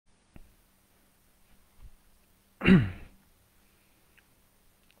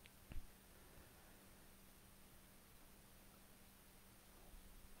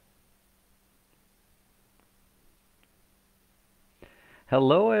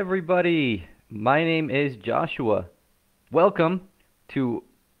Hello, everybody. My name is Joshua. Welcome to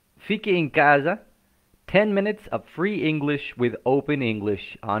Fique in Casa, 10 minutes of free English with Open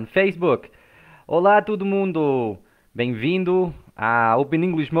English on Facebook. Olá, todo mundo. Bem-vindo a Open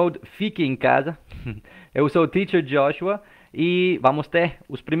English Mode Fique em Casa. Eu sou o Teacher Joshua e vamos ter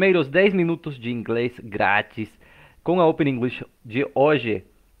os primeiros 10 minutos de inglês grátis com a Open English de hoje.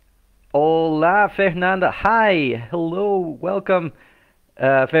 Olá, Fernanda. Hi. Hello. Welcome.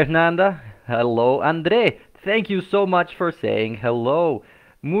 Fernanda, hello. André, thank you so much for saying hello.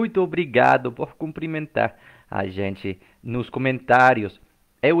 Muito obrigado por cumprimentar a gente nos comentários.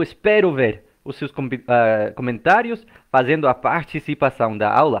 Eu espero ver os seus comentários fazendo a participação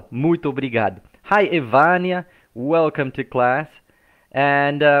da aula. Muito obrigado. Hi, Evania. Welcome to class.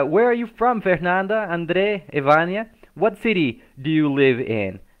 And where are you from, Fernanda, André, Evania? What city do you live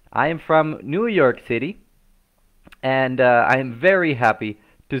in? I am from New York City. And I am very happy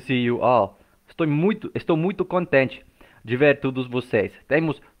to see you all. Estou muito contente de ver todos vocês.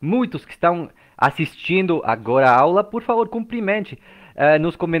 Temos muitos que estão assistindo agora a aula. Por favor, cumprimente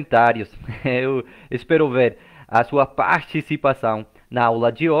nos comentários. Eu espero ver a sua participação na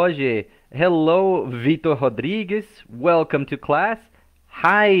aula de hoje. Hello, Vitor Rodrigues. Welcome to class.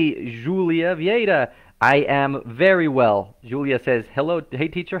 Hi, Julia Vieira. I am very well. Julia says, hello, hey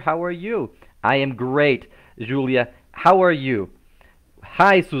teacher, how are you? I am great. Julia, how are you?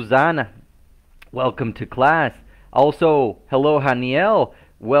 Hi, Susanna. Welcome to class. Also, hello, Haniel.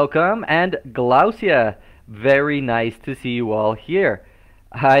 Welcome. And Glaucia. Very nice to see you all here.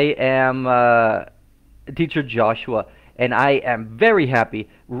 I am Teacher Joshua, and I am very happy,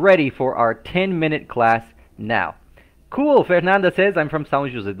 ready for our 10-minute class now. Cool, Fernanda says, I'm from São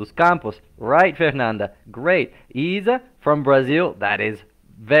José dos Campos. Right, Fernanda. Great. Isa, from Brazil. That is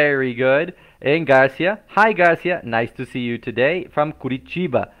very good. And Garcia. Hi, Garcia. Nice to see you today. From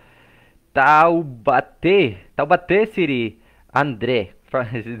Curitiba. Taubaté City. André, from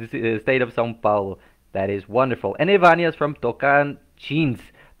the state of São Paulo. That is wonderful. And Evania is from Tocantins,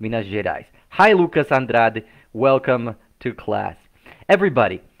 Minas Gerais. Hi, Lucas Andrade. Welcome to class.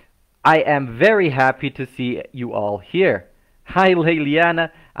 Everybody, I am very happy to see you all here. Hi, Leiliana,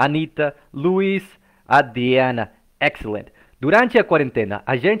 Anita, Luiz, Adriana. Excellent. Durante a quarentena,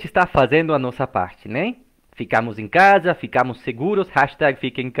 a gente está fazendo a nossa parte, né? Ficamos em casa, ficamos seguros, hashtag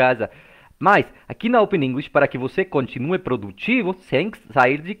fica em casa. Mas, aqui na Open English, para que você continue produtivo, sem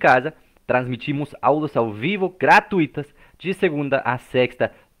sair de casa, transmitimos aulas ao vivo, gratuitas, de segunda a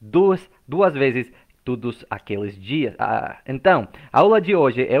sexta, duas vezes todos aqueles dias. Então, a aula de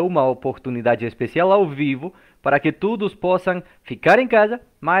hoje é uma oportunidade especial ao vivo para que todos possam ficar em casa,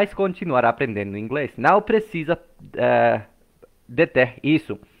 mas continuar aprendendo inglês. Não precisa deter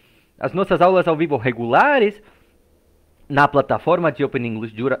isso. As nossas aulas ao vivo regulares na plataforma de Open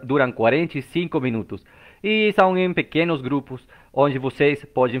English duram 45 minutos e são em pequenos grupos onde vocês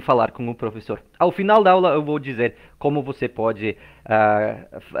podem falar com o professor. Ao final da aula eu vou dizer como você pode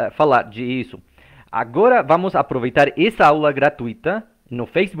falar disso. Agora vamos aproveitar essa aula gratuita no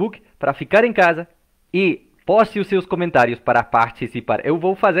Facebook para ficar em casa e poste os seus comentários para participar. Eu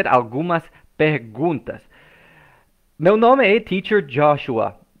vou fazer algumas perguntas. Meu nome é Teacher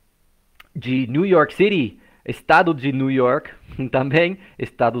Joshua, de New York City, estado de New York, também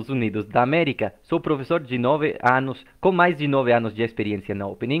Estados Unidos da América. Sou professor de 9 anos, com mais de 9 anos de experiência na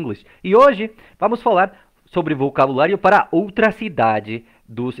Open English. E hoje vamos falar sobre vocabulário para outra cidade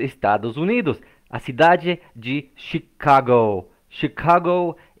dos Estados Unidos, a cidade de Chicago.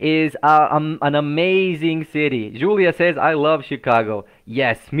 Chicago is an amazing city. Julia says, I love Chicago.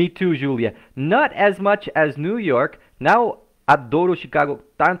 Yes, me too, Julia. Not as much as New York. Não adoro Chicago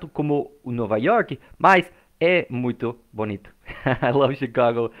tanto como Nova York, mas é muito bonito. I love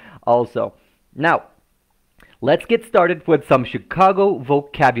Chicago also. Now, let's get started with some Chicago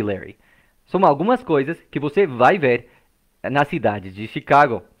vocabulary. São algumas coisas que você vai ver na cidade de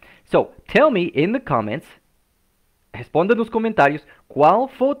Chicago. So, tell me in the comments, responda nos comentários qual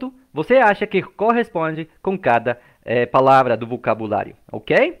foto você acha que corresponde com cada palavra do vocabulário,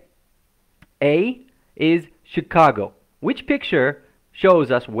 ok? A is Chicago. Which picture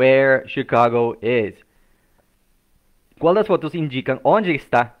shows us where Chicago is? Qual das fotos indicam onde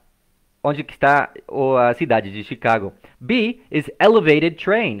está a cidade de Chicago? B is elevated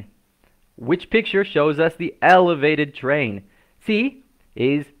train. Which picture shows us the elevated train? C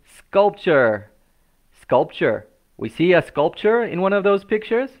is sculpture. Sculpture. We see a sculpture in one of those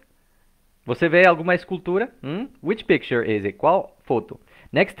pictures? Você vê alguma escultura? Which picture is it? Qual foto?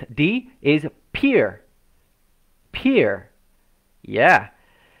 Next, D is pier. Pier. Yeah.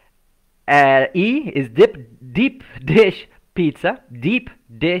 E is deep dish pizza, deep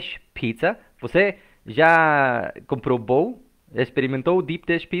dish pizza. Você já comprovou, experimentou deep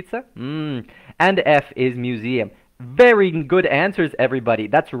dish pizza? And F is museum. Very good answers, everybody.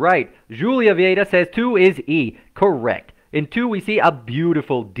 That's right. Julia Vieira says 2 is E. Correct. In 2 we see a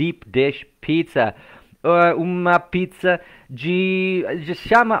beautiful deep dish pizza. Uma pizza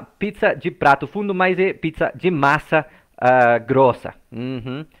chama pizza de prato fundo, mas é pizza de massa grossa.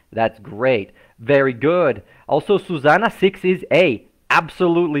 That's great. Very good. Also, Susanna, 6 is A.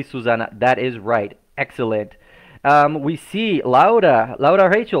 Absolutely, Susanna. That is right. Excellent. We see Laura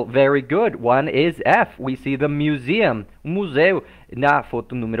Rachel, very good. 1 is F. We see the museum, museu, na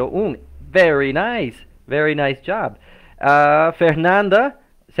foto número 1. Very nice job. Fernanda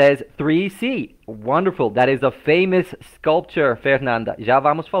says 3C. Wonderful. That is a famous sculpture, Fernanda. Já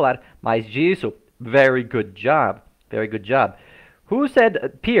vamos falar mais disso. Very good job. Who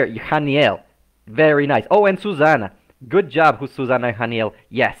said pier? Haniel. Very nice. Oh, and Susanna. Good job, Susanna and Haniel.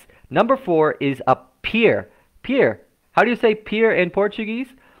 Yes. Number 4 is a pier. Pier. How do you say pier in Portuguese?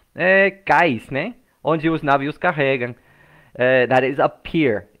 Cais, né? Onde os navios carregam. That is a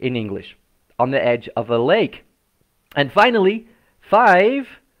pier in English. On the edge of a lake. And finally, 5.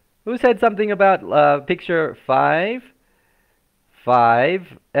 Who said something about picture 5?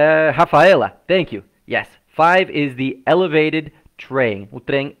 5. Rafaela. Thank you. Yes. 5 is the elevated train. O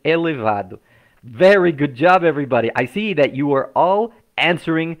trem elevado. Very good job, everybody. I see that you are all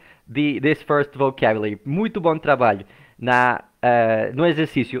answering this first vocabulary. Muito bom trabalho no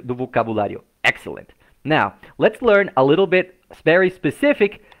exercício do vocabulário. Excellent. Now, let's learn a little bit very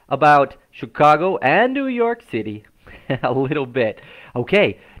specific about Chicago and New York City. A little bit.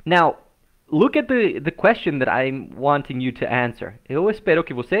 Okay, now, look at the question that I'm wanting you to answer. Eu espero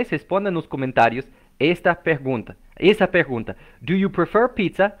que vocês respondam nos comentários essa pergunta. Do you prefer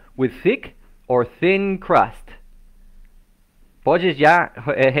pizza with thick or thin crust? Pode já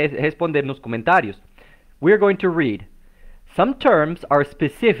responder nos comentários. We're going to read. Some terms are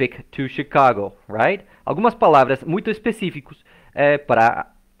specific to Chicago, right? Algumas palavras muito específicas para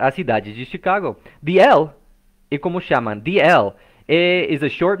a cidade de Chicago. The L, e como chamam? The L is a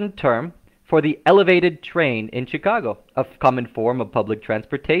shortened term for the elevated train in Chicago, a common form of public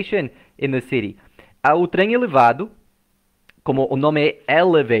transportation in the city. O trem elevado, como o nome é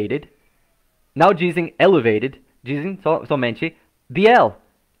elevated, não dizem elevated, dizem somente the L,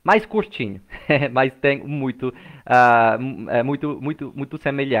 mais curtinho, mas tem muito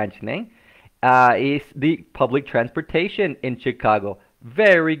semelhante, né? Is the public transportation in Chicago.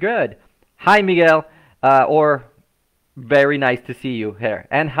 Very good. Hi, Miguel, or very nice to see you here.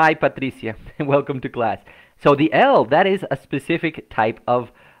 And hi, Patricia. Welcome to class. So the L, that is a specific type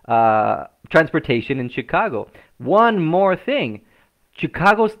of transportation in Chicago. One more thing.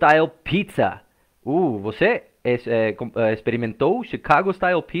 Chicago-style pizza. Você experimentou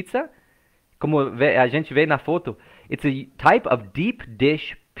Chicago-style pizza? Como a gente vê na foto, it's a type of deep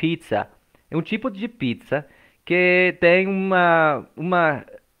dish pizza. É um tipo de pizza que tem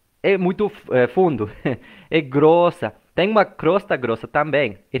é muito fundo, é grossa, tem uma crosta grossa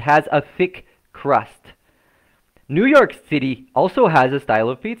também. It has a thick crust. New York City also has a style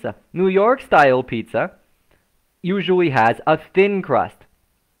of pizza. New York style pizza usually has a thin crust.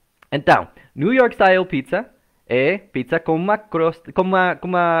 Então, New York style pizza é pizza com uma crosta, com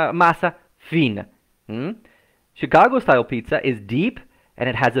uma massa fina. Chicago style pizza is deep and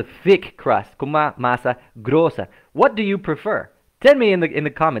it has a thick crust, com uma massa grossa. What do you prefer? Tell me in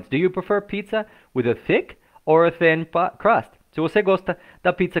the comments. Do you prefer pizza with a thick or a thin crust? Se você gosta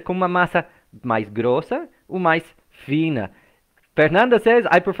da pizza com uma massa mais grossa ou mais fina. Fernanda says,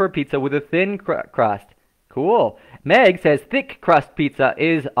 I prefer pizza with a thin crust. Cool. Meg says, thick crust pizza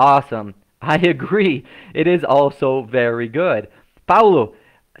is awesome. I agree. It is also very good. Paulo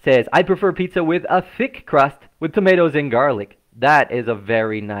says, I prefer pizza with a thick crust with tomatoes and garlic. That is a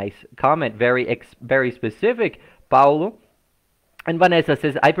very nice comment. Very specific, Paulo. And Vanessa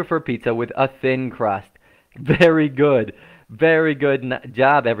says, I prefer pizza with a thin crust. Very good. Very good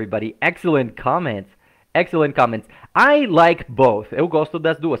job, everybody. Excellent comments. Excellent comments. I like both. Eu gosto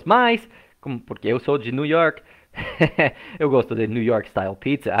das duas, mas porque eu sou de New York, eu gosto de New York style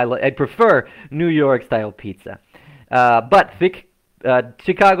pizza. I prefer New York style pizza. But thick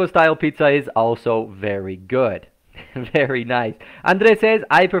Chicago style pizza is also very good. Very nice. André says,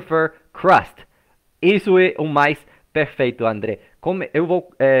 I prefer crust. Isso é o mais perfeito, André. Eu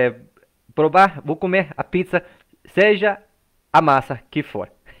vou vou comer a pizza, seja a massa que for.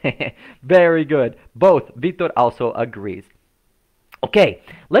 Very good. Both. Victor also agrees. Okay,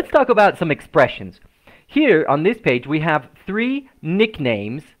 let's talk about some expressions. Here on this page we have 3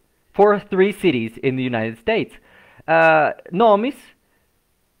 nicknames for 3 cities in the United States. nomes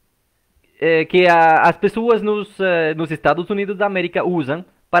que as pessoas nos Estados Unidos da América usam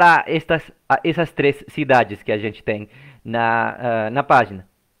para essas três cidades que a gente tem na página.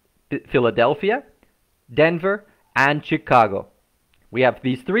 Philadelphia, Denver, and Chicago. We have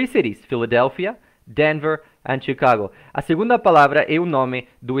these three cities, Philadelphia, Denver, and Chicago. A segunda palavra é o nome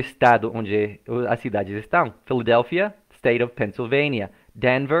do estado onde as cidades estão. Philadelphia, state of Pennsylvania.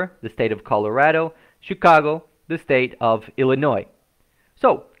 Denver, the state of Colorado. Chicago, the state of Illinois.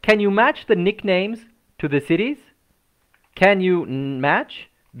 So, can you match the nicknames to the cities? Can you match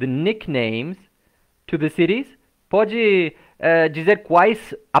the nicknames to the cities? Pode dizer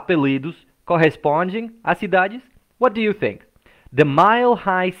quais apelidos correspondem às cidades? What do you think? The Mile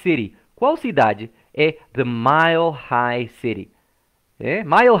High City. Qual cidade é the Mile High City?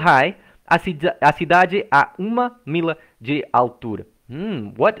 Mile High, a cidade a 1 milha de altura.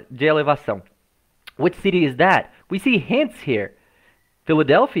 What de elevação? Which city is that? We see hints here.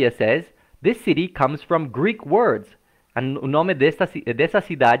 Philadelphia says, this city comes from Greek words. O nome dessa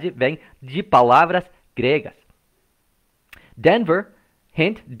cidade vem de palavras gregas. Denver,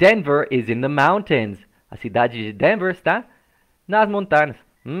 hint, Denver is in the mountains. A cidade de Denver está nas montanhas.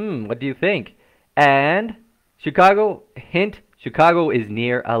 What do you think? And Chicago, hint, Chicago is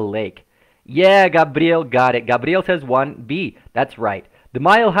near a lake. Yeah, Gabriel got it. Gabriel says 1B. That's right. The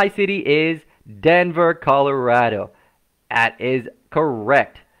Mile High City is Denver, Colorado. That is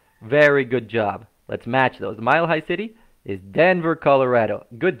correct. Very good job. Let's match those. The Mile High City is Denver, Colorado.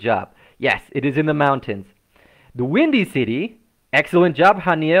 Good job. Yes, it is in the mountains. The Windy City, excellent job,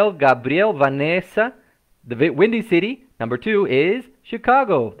 Haniel, Gabriel, Vanessa. The Windy City, number 2, is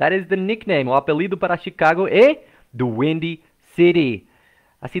Chicago. That is the nickname. O apelido para Chicago é the Windy City.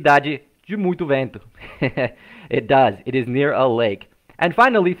 A cidade de muito vento. It does. It is near a lake. And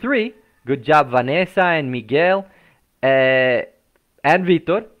finally, 3. Good job, Vanessa and Miguel and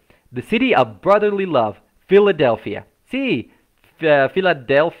Victor. The city of brotherly love, Philadelphia. Sí,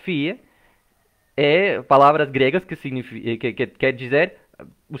 Philadelphia é palavras gregas que quer dizer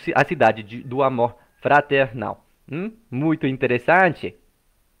a cidade do amor fraternal. Muito interessante.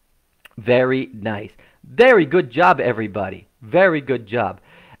 Very nice. Very good job, everybody. Very good job.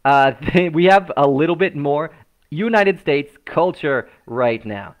 We have a little bit more United States culture right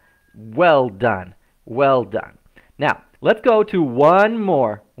now. Well done. Well done. Now, let's go to one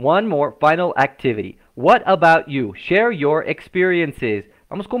more final activity. What about you? Share your experiences.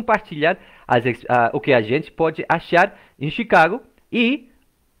 Vamos compartilhar o que a gente pode achar em Chicago e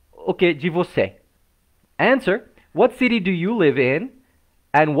o que de você. Answer, what city do you live in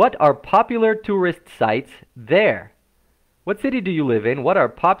and what are popular tourist sites there? What city do you live in? What are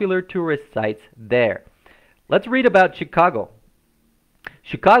popular tourist sites there? Let's read about Chicago.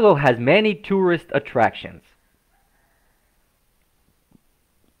 Chicago has many tourist attractions.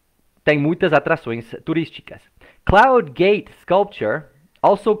 Tem muitas atrações turísticas. Cloud Gate sculpture,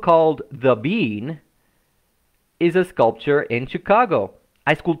 also called the Bean, is a sculpture in Chicago.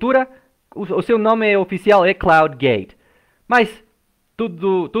 A escultura, o seu nome oficial é Cloud Gate, mas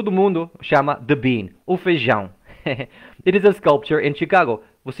todo mundo chama the Bean, o feijão. It is a sculpture in Chicago.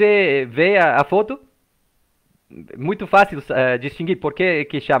 Você vê a foto? Muito fácil distinguir por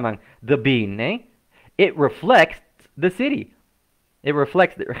que chamam the Bean, né? It reflects the city. It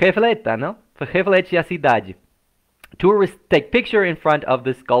reflete, não? Reflete a cidade. Tourists take picture in front of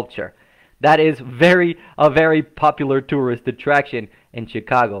the sculpture. That is a very popular tourist attraction in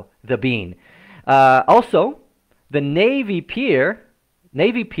Chicago, the Bean. Also, the Navy Pier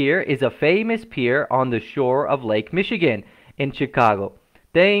is a famous pier on the shore of Lake Michigan in Chicago.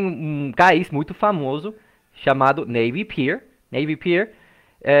 Tem cais muito famoso chamado Navy Pier. Navy Pier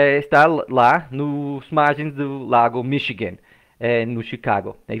está lá nos margens do lago Michigan, no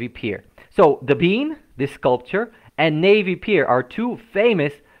Chicago, Navy Pier. So, the Bean, this sculpture, and Navy Pier are two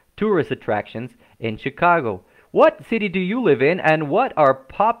famous tourist attractions in Chicago. What city do you live in and what are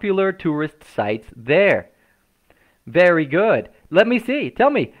popular tourist sites there? Very good. Let me see.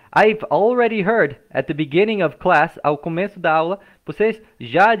 Tell me. I've already heard at the beginning of class, ao começo da aula, vocês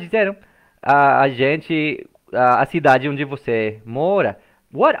já disseram a cidade onde você mora.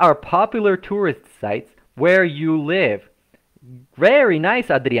 What are popular tourist sites where you live? Very nice,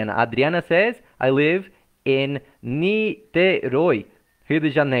 Adriana. Adriana says, I live in Niterói, Rio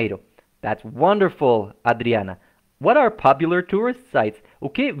de Janeiro. That's wonderful, Adriana. What are popular tourist sites? O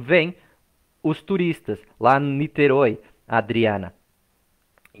que vem os turistas lá em Niterói, Adriana?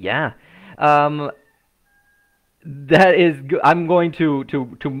 Yeah. That is good. I'm going to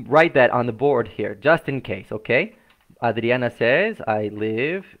write that on the board here, just in case, okay? Adriana says, I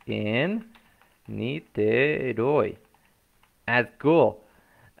live in Niterói. That's cool.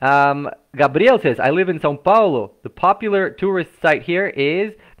 Gabriel says, I live in São Paulo. The popular tourist site here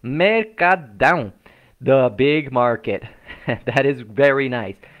is Mercadão, the big market. That is very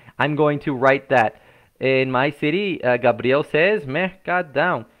nice. I'm going to write that. In my city, Gabriel says,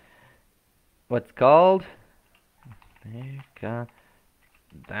 Mercadão. What's called? Mercadão.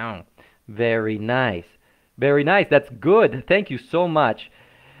 Very nice. Very nice. That's good. Thank you so much.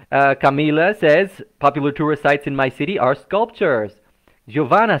 Camila says, popular tourist sites in my city are sculptures.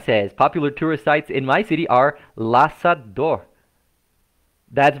 Giovanna says, popular tourist sites in my city are Laçador.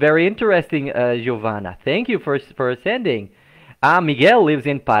 That's very interesting, Giovanna. Thank you for sending. Miguel lives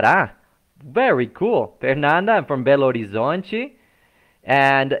in Pará. Very cool. Fernanda, I'm from Belo Horizonte.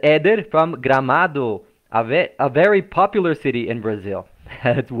 And Eder from Gramado, a very popular city in Brazil.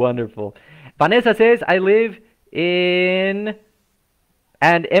 That's wonderful. Vanessa says, I live in...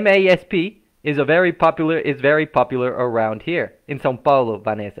 And MASP is very popular around here. In São Paulo,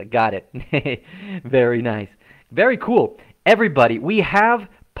 Vanessa. Got it. Very nice. Very cool. Everybody, we have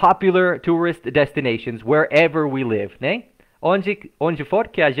popular tourist destinations wherever we live, né? Onde for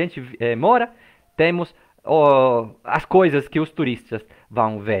que a gente mora, temos as coisas que os turistas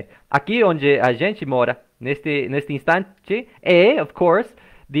vão ver. Aqui onde a gente mora, neste instante, é, of course,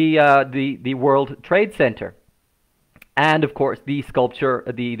 the World Trade Center. And, of course, the sculpture,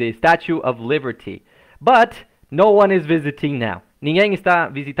 the Statue of Liberty. But no one is visiting now. Ninguém está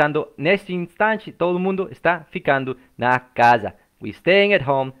visitando neste instante. Todo mundo está ficando na casa. We're staying at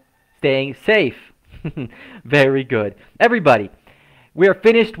home, staying safe. Very good. Everybody, we are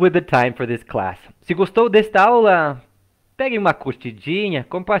finished with the time for this class. Se gostou desta aula, pegue uma curtidinha,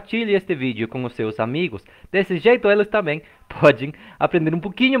 compartilhe este vídeo com os seus amigos. Desse jeito, eles também podem aprender um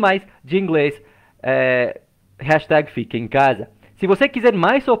pouquinho mais de inglês. Hashtag Fique em Casa. Se você quiser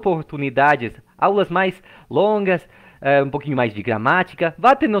mais oportunidades, aulas mais longas, um pouquinho mais de gramática,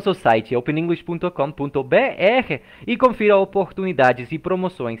 vá até nosso site openenglish.com.br e confira oportunidades e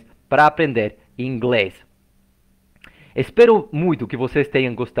promoções para aprender inglês. Espero muito que vocês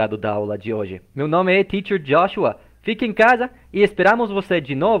tenham gostado da aula de hoje. Meu nome é Teacher Joshua. Fique em casa e esperamos você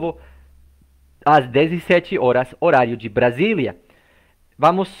de novo às 17 horas, horário de Brasília.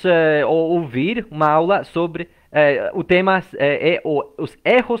 Vamos ouvir uma aula sobre o tema os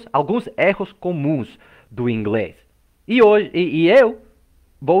erros, alguns erros comuns do inglês. E hoje eu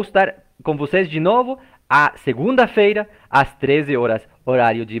vou estar com vocês de novo à segunda-feira às 13 horas,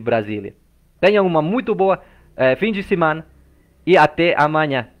 horário de Brasília. Tenham uma muito boa fim de semana e até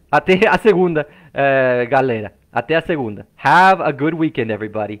amanhã, até a segunda, galera. Até a segunda. Have a good weekend,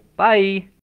 everybody. Bye.